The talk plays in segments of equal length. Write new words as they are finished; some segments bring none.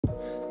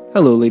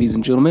Hello ladies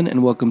and gentlemen,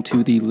 and welcome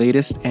to the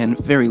latest and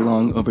very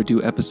long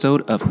overdue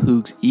episode of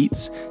Hoogs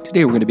Eats.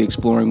 Today we're going to be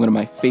exploring one of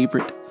my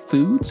favorite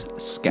foods,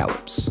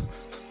 scallops.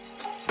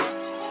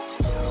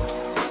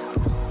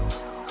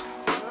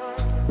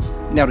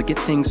 Now to get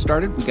things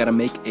started, we got to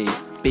make a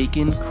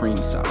bacon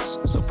cream sauce.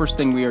 So first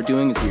thing we are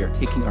doing is we are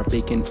taking our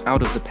bacon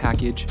out of the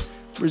package,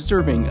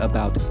 reserving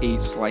about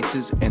 8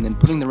 slices, and then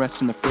putting the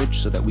rest in the fridge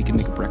so that we can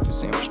make a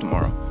breakfast sandwich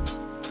tomorrow.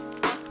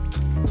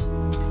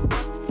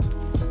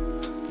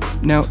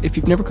 Now, if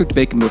you've never cooked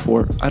bacon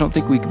before, I don't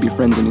think we could be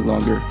friends any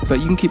longer,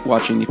 but you can keep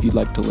watching if you'd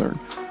like to learn.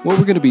 What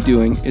we're going to be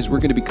doing is we're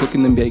going to be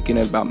cooking the bacon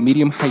at about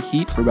medium-high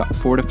heat for about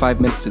 4 to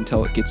 5 minutes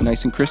until it gets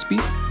nice and crispy.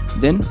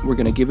 Then we're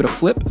going to give it a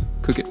flip,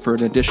 cook it for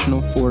an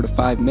additional 4 to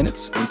 5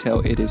 minutes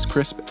until it is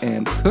crisp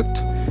and cooked.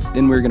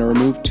 Then we're going to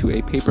remove to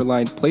a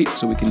paper-lined plate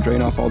so we can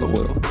drain off all the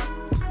oil.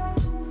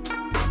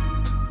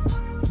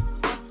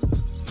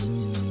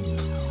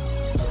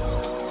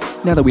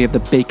 Now that we have the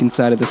bacon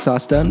side of the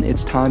sauce done,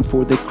 it's time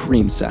for the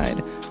cream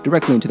side.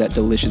 Directly into that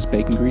delicious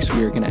bacon grease,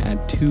 we are going to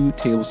add 2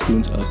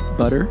 tablespoons of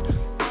butter,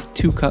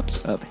 2 cups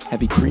of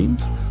heavy cream,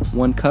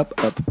 1 cup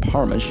of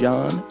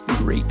Parmesan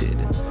grated.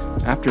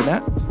 After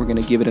that, we're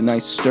going to give it a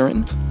nice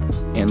stirring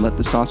and let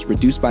the sauce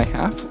reduce by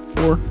half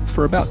or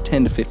for about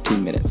 10 to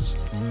 15 minutes.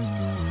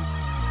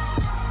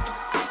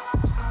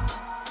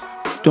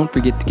 Don't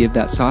forget to give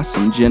that sauce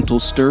some gentle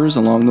stirs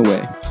along the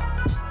way.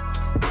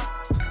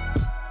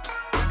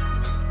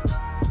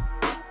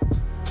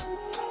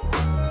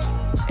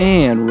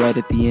 And right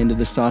at the end of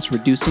the sauce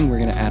reducing, we're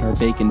going to add our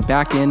bacon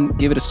back in,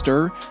 give it a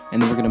stir,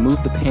 and then we're going to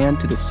move the pan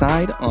to the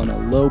side on a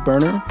low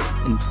burner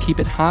and keep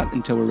it hot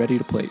until we're ready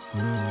to plate.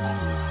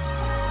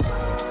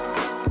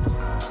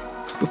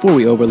 Before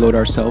we overload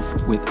ourselves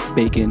with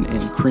bacon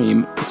and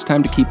cream, it's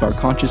time to keep our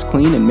conscience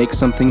clean and make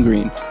something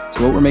green.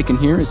 So what we're making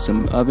here is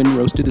some oven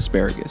roasted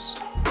asparagus.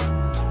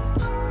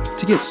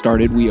 To get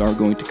started, we are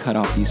going to cut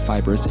off these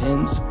fibrous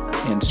ends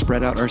and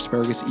spread out our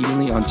asparagus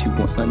evenly onto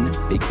one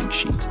baking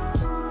sheet.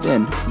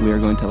 Then we are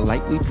going to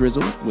lightly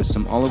drizzle with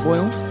some olive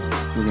oil.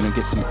 We're going to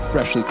get some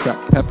freshly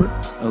cracked pepper,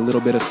 a little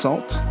bit of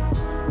salt,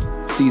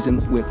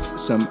 seasoned with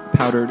some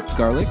powdered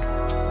garlic,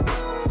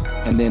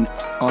 and then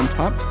on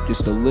top,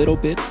 just a little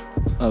bit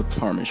of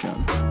Parmesan.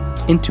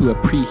 Into a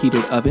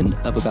preheated oven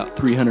of about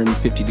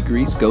 350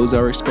 degrees goes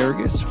our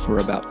asparagus for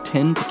about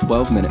 10 to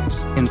 12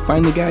 minutes. And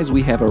finally guys,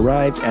 we have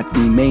arrived at the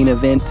main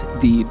event,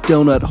 the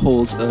donut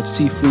holes of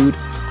seafood.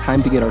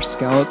 Time to get our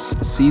scallops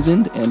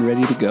seasoned and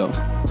ready to go.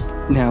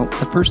 Now,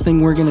 the first thing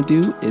we're going to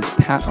do is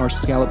pat our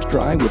scallops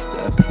dry with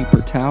a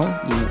paper towel.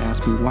 You may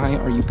ask me, why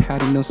are you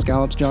patting those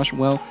scallops, Josh?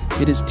 Well,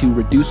 it is to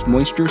reduce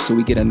moisture so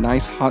we get a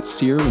nice hot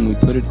sear when we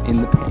put it in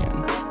the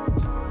pan.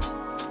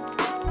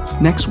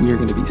 Next, we are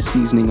going to be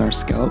seasoning our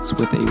scallops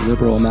with a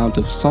liberal amount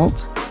of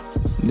salt,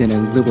 then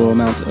a liberal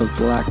amount of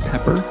black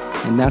pepper,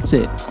 and that's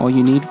it. All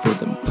you need for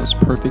the most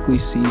perfectly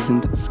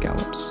seasoned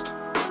scallops.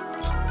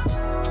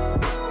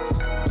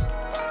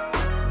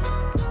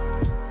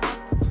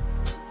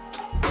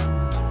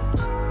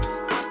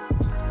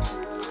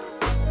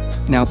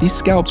 Now these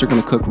scallops are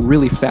going to cook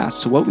really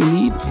fast, so what we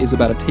need is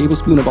about a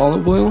tablespoon of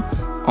olive oil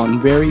on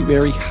very,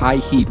 very high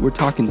heat. We're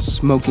talking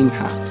smoking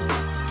hot.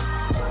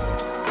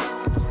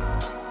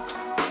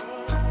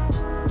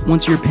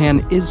 Once your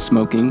pan is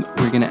smoking,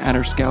 we're going to add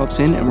our scallops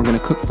in and we're going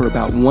to cook for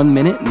about 1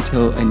 minute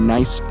until a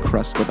nice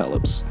crust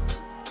develops.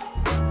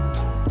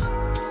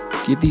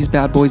 Give these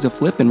bad boys a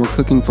flip and we're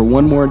cooking for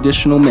 1 more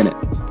additional minute.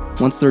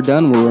 Once they're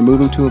done, we're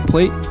removing to a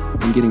plate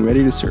and getting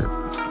ready to serve.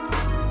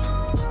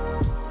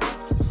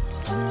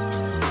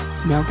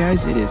 Now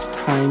guys, it is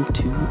time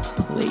to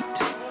plate.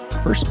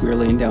 First, we're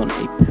laying down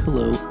a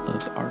pillow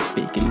of our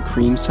bacon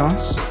cream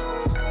sauce.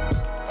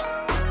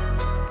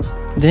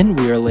 Then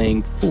we are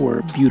laying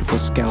 4 beautiful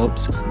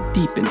scallops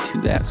deep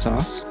into that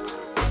sauce.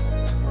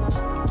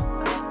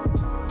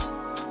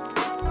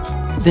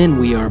 Then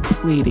we are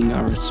plating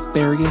our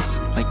asparagus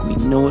like we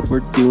know what we're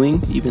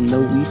doing, even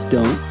though we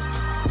don't.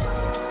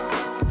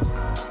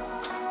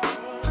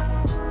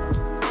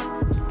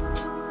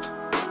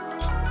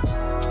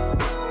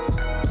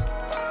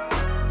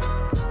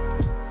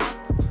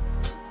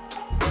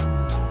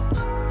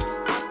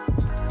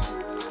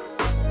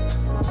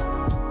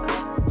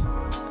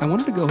 I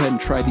wanted to go ahead and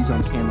try these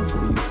on camera for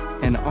you,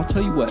 and I'll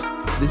tell you what,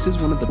 this is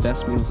one of the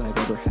best meals I've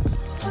ever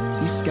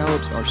had. These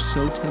scallops are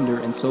so tender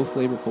and so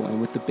flavorful, and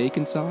with the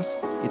bacon sauce,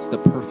 it's the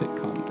perfect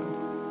combo.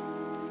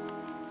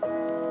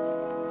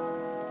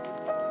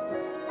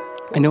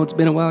 I know it's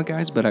been a while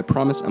guys, but I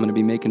promise I'm going to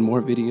be making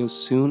more videos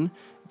soon.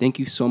 Thank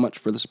you so much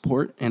for the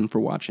support and for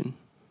watching.